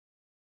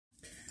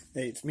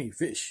Hey, it's me,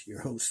 Fish,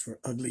 your host for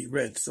Ugly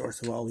Red, Source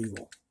of All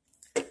Evil.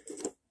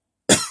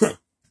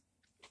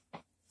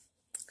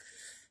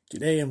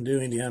 Today I'm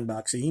doing the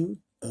unboxing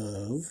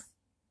of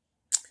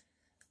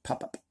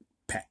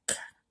PopUpPack.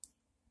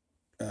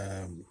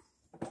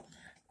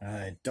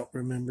 I don't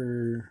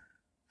remember.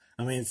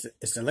 I mean,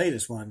 it's the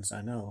latest ones,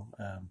 I know.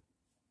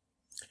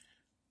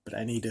 But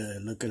I need to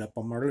look it up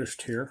on my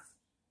list here.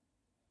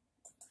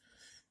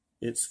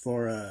 It's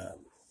for,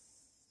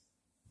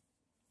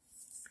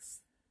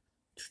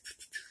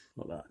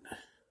 hold on.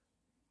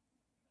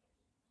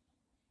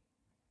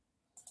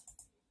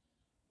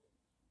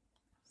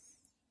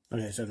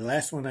 Okay, so the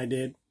last one I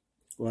did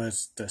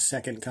was the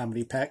second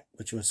comedy pack,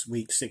 which was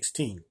week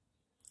 16.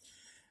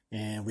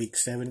 And week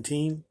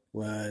 17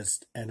 was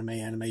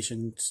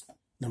Animations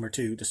number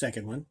 2, the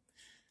second one.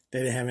 They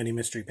didn't have any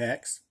mystery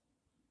packs.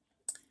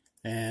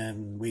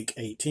 And week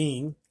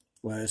 18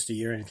 was the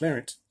year-end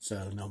clearance,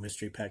 so no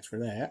mystery packs for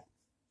that.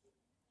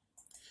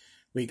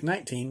 Week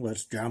 19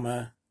 was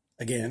drama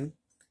again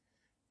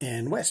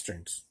and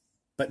westerns,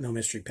 but no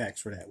mystery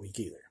packs for that week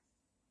either.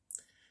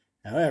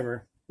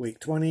 However, week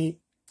 20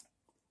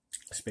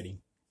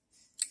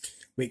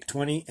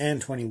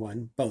 and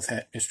 21 both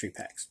had mystery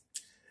packs.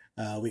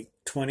 Week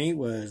 20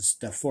 was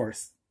the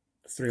 4th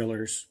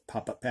Thrillers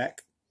PopUpPack,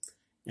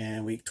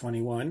 and week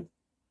 21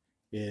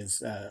 was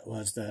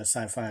the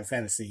Sci-Fi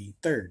Fantasy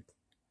 3rd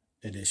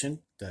edition,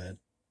 the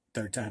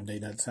third time they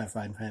done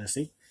Sci-Fi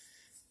Fantasy.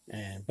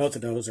 And both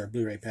of those are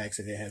Blu Ray packs,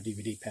 and they have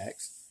DVD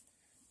packs,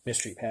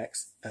 mystery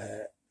packs.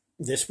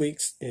 This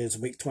week's is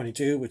week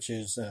 22, which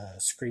is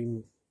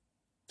Screen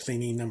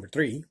Cleaning number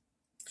 3.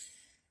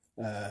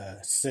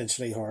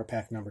 Essentially horror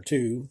pack number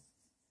 2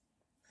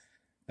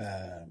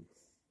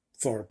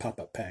 for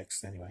pop-up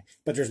packs anyway,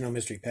 but there's no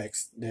mystery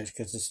packs there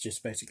because it's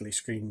just basically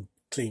screen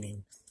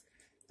cleaning.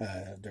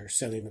 They're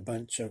selling a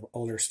bunch of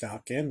older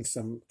stock and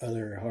some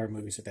other horror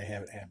movies that they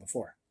haven't had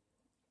before.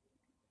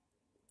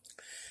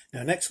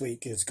 Now next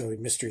week is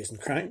going Mysteries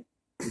and Crime.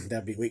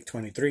 That'll be week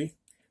 23,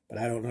 but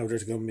I don't know if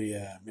there's going to be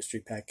a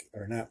mystery pack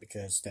or not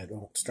because that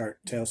won't start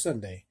till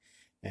Sunday,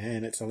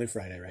 and it's only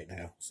Friday right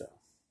now, so.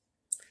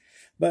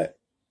 But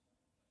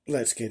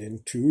let's get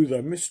into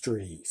the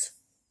mysteries.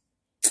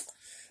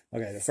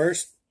 Okay, the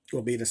first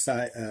will be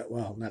the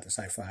well, not the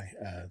sci-fi,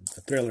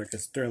 the thriller,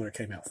 because thriller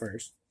came out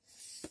first.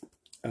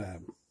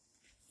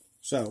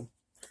 So,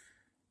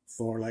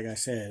 for, like I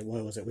said,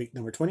 what was it, week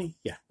number 20?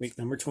 Yeah, week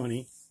number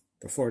 20,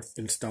 the 4th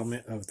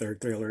installment of their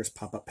Thrillers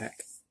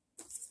PopUpPack.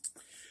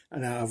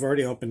 And now I've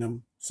already opened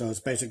them, so it's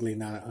basically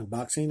not an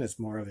unboxing, it's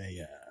more of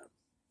a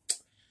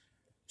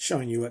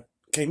showing you what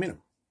came in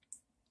them.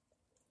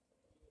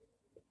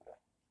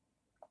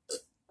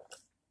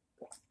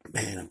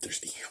 Man, I'm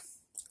thirsty.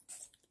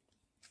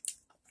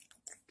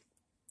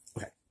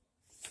 Okay.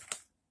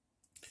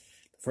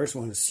 The first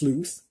one is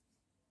Sleuth.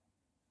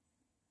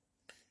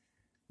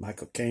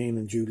 Michael Caine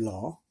and Jude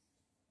Law.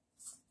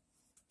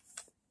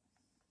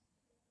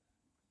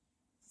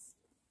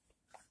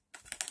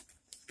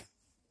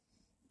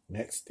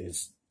 Next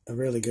is a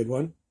really good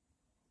one.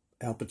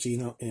 Al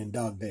Pacino and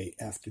Dog Day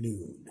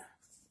Afternoon.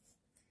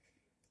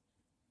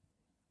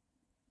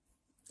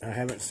 I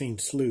haven't seen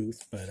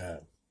Sleuth,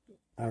 but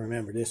I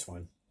remember this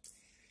one.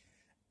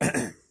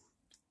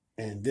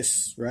 And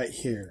this right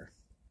here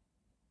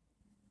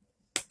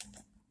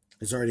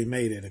has already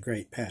made it a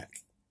great pack.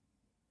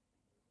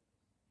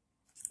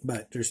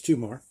 But there's 2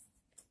 more.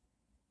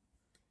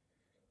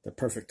 The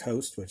Perfect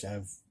Host, which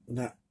I've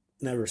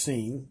never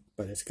seen,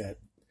 but it's got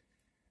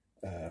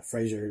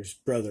Fraser's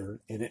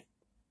brother in it.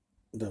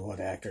 The what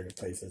actor that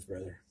plays his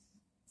brother.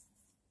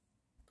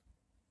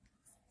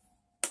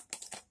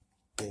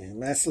 And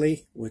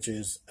Leslie, which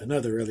is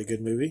another really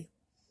good movie,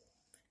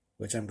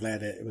 which I'm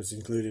glad that it was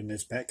included in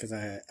this pack because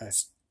I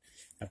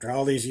after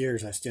all these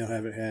years, I still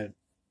haven't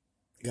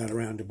got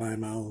around to buying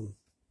my own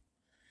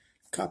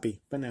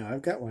copy. But now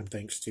I've got one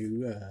thanks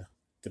to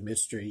the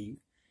mystery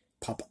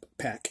pop-up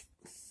pack.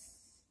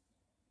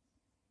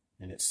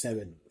 And it's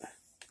 7.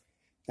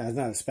 Now, it's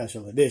not a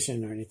special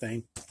edition or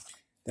anything.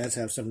 It does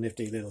have some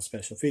nifty little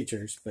special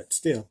features, but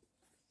still,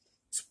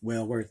 it's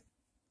well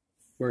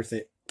worth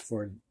it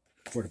for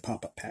the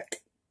pop-up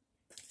pack.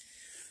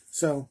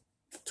 So,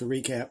 to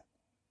recap,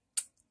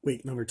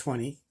 week number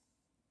 20,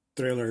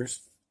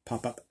 Thrillers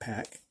pop-up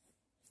pack.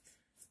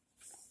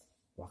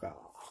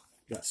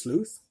 Got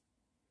Sleuth,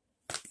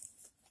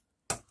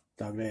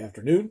 Dog Day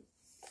Afternoon,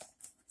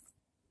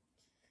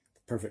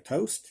 The Perfect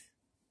Host,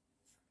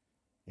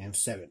 and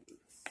 7.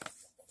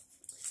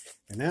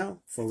 And now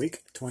for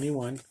week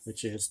 21,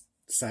 which is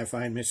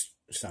Sci-Fi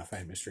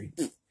Mystery,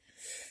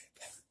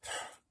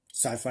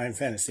 Sci-Fi and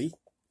Fantasy,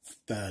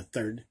 the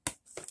 3rd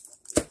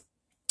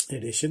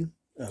edition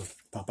of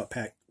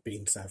PopUpPack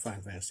being Sci-Fi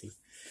and Fantasy.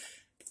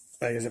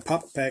 Like I said,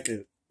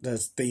 PopUpPack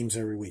does themes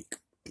every week.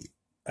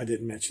 I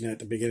didn't mention that at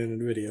the beginning of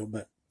the video,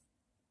 but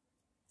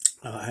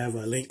I have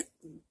a link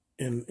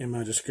in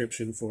my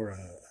description for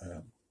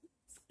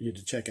you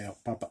to check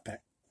out PopUpPack.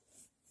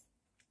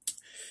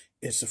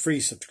 It's a free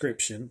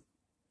subscription.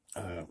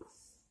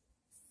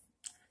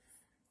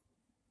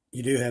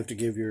 you do have to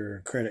give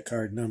your credit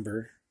card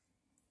number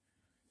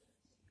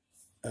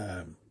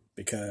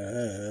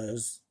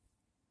because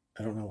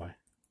I don't know why.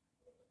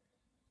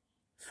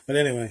 But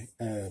anyway,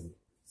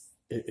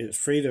 it's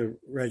free to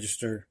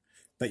register,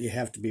 but you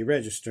have to be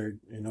registered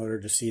in order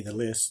to see the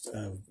list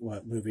of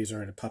what movies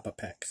are in the pop-up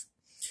packs.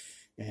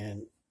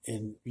 And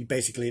you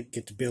basically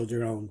get to build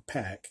your own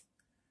pack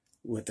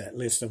with that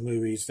list of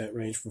movies that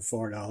range from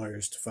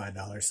 $4 to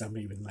 $5, some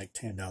even like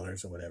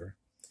 $10 or whatever,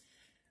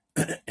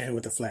 and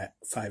with a flat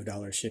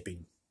 $5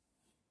 shipping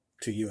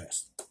to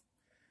US.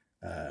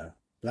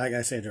 Like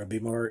I said, there'll be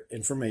more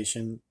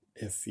information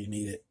if you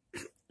need it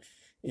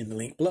in the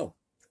link below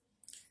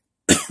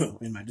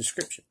in my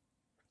description.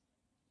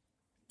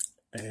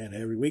 And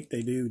every week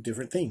they do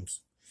different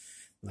themes.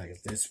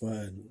 Like this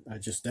one I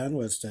just done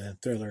was the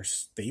thriller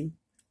theme,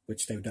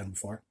 which they've done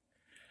before,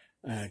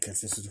 because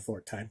this is the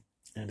 4th time.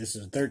 And this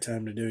is the 3rd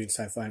time they're doing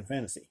Sci-Fi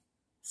Fantasy.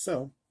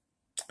 So,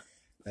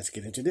 let's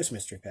get into this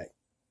mystery pack.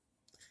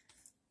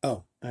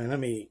 Oh, and let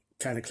me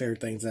kind of clear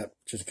things up,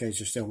 just in case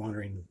you're still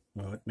wondering,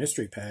 what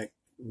mystery pack?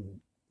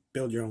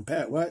 Build your own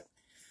pack, what?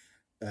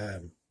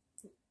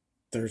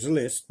 There's a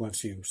list,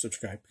 once you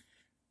subscribe.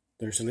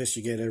 There's a list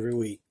you get every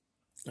week.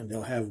 And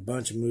they'll have a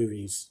bunch of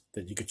movies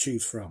that you could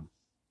choose from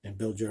and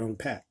build your own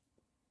pack.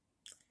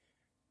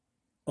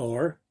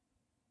 Or,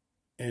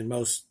 in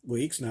most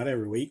weeks, not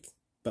every week,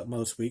 but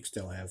most weeks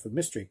they'll have a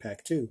mystery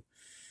pack too,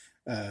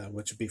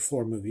 which would be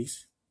 4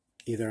 movies,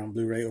 either on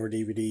Blu Ray or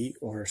DVD,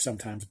 or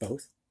sometimes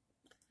both.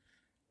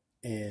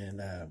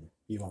 And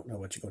you won't know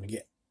what you're going to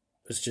get.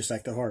 It's just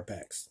like the horror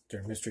packs.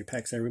 There are mystery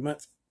packs every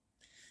month.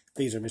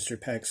 These are mystery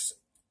packs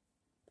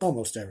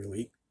almost every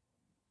week,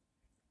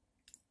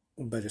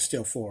 but it's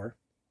still 4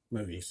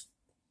 movies,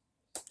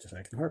 just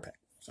like a horror pack.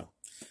 So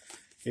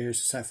here's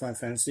Sci-Fi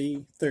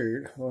Fantasy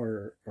 3rd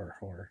horror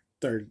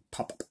 3rd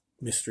pop-up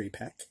mystery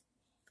pack.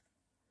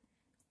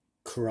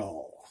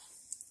 Crawl.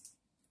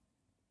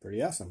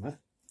 Pretty awesome, huh?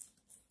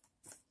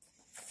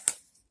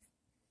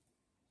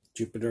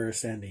 Jupiter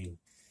Ascending.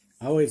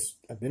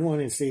 I've been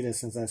wanting to see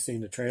this since I've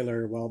seen the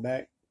trailer a while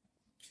back,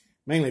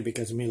 mainly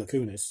because of Mila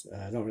Kunis.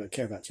 I don't really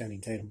care about Channing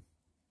Tatum.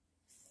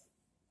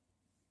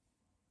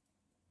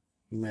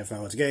 If I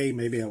was gay,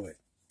 maybe I would.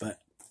 But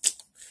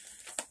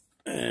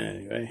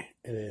anyway,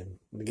 and then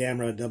the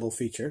Gamera double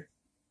feature.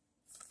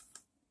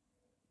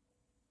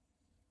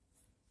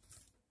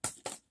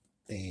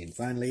 And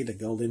finally, the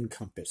Golden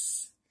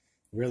Compass.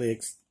 Really,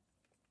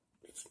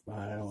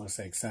 I don't want to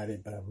say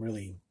excited, but I'm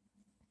really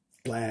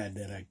glad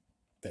that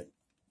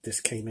this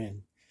came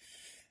in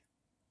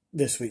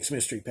this week's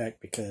mystery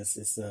pack, because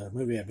it's a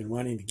movie I've been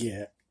wanting to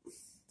get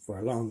for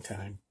a long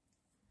time.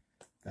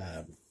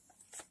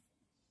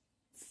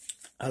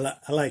 I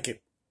like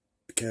it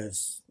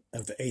because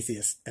of the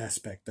atheist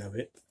aspect of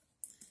it.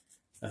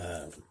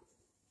 I'm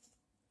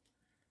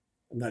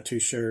not too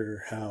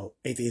sure how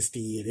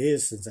atheisty it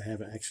is since I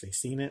haven't actually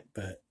seen it,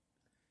 but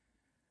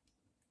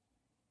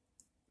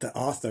the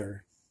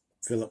author,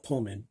 Philip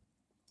Pullman,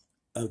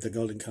 of the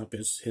Golden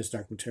Compass, his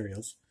Dark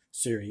Materials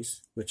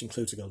series, which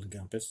includes the Golden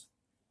Compass,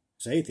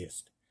 is an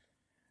atheist.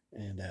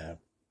 And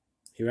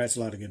he writes a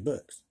lot of good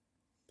books.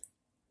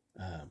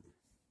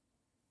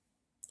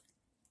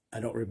 I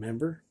don't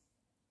remember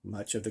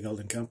much of the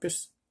Golden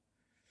Compass.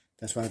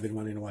 That's why I've been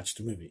wanting to watch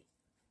the movie.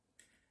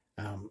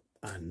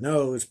 I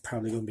know it's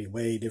probably going to be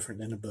way different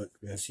than the book.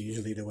 That's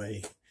usually the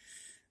way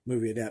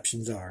movie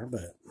adaptations are,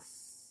 but,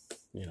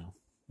 you know,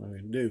 what are we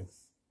going to do?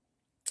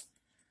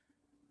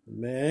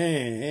 But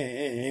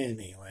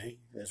anyway,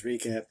 let's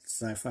recap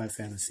Sci-Fi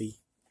Fantasy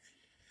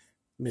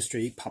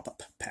Mystery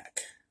Pop-Up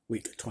Pack,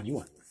 Week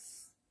 21.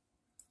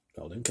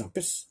 Golden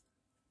Compass.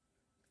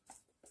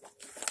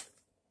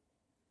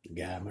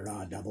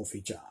 Gamera double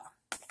feature.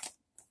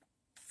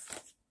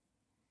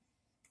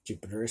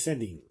 Jupiter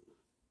Ascending.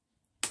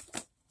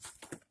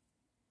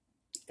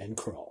 And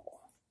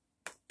Crawl.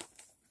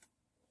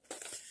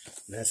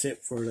 That's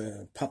it for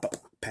the pop-up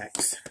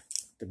packs,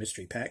 the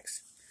mystery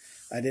packs.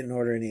 I didn't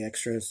order any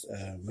extras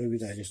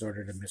movies. I just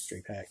ordered the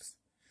mystery packs.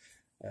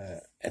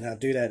 And I'll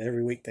do that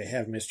every week. They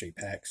have mystery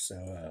packs.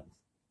 So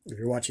if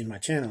you're watching my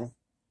channel,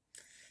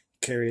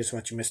 curious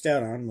what you missed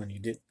out on when you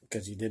did,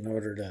 because you didn't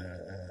order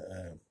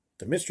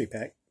the mystery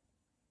pack,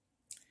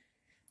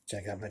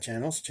 check out my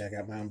channels, check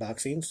out my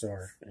unboxings,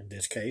 or in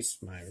this case,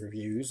 my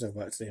reviews of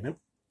what's in them.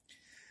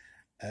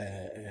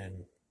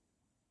 And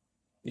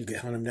you can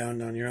hunt them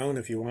down on your own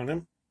if you want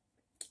them.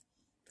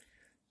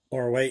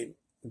 Or wait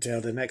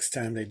until the next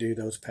time they do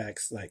those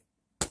packs, like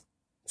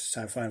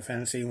Sci-Fi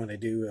Fantasy, when they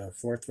do a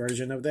 4th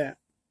version of that.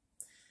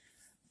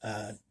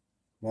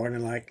 More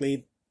than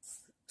likely,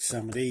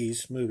 some of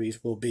these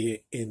movies will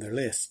be in their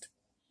list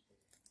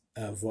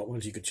of what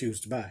ones you could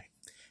choose to buy.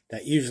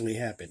 That usually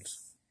happens.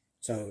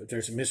 So if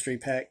there's a mystery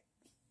pack,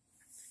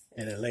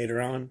 and then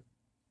later on,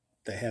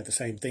 they have the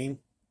same theme,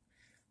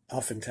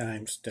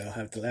 oftentimes they'll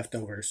have the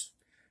leftovers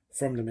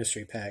from the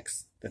mystery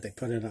packs that they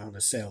put in on a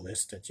sale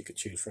list that you could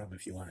choose from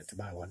if you wanted to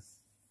buy one.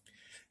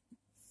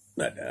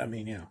 But, I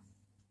mean, you know,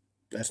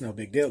 that's no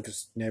big deal,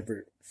 because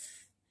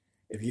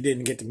if you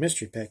didn't get the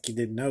mystery pack, you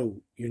didn't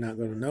know. You're not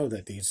going to know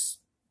that the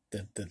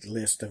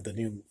list of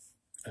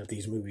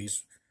these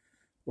movies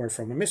were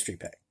from a mystery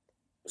pack.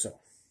 So,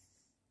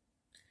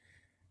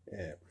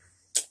 yeah,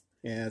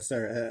 yeah.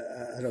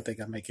 I don't think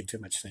I'm making too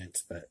much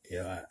sense, but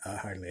I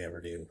hardly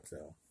ever do.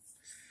 So,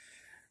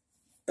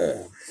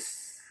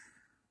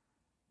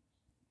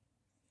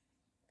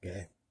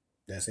 yeah,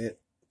 that's it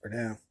for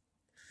now.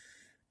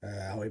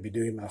 I will be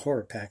doing my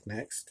horror pack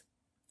next,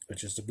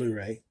 which is the Blu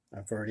Ray.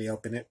 I've already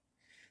opened it,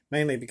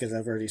 mainly because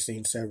I've already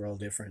seen several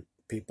different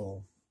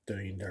people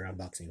doing their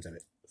unboxings of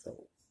it.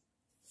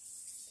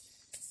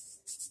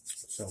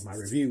 So my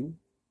review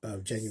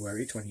of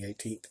January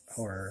 2018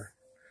 horror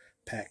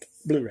pack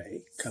Blu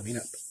Ray coming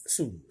up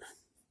soon.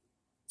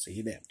 See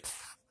you then.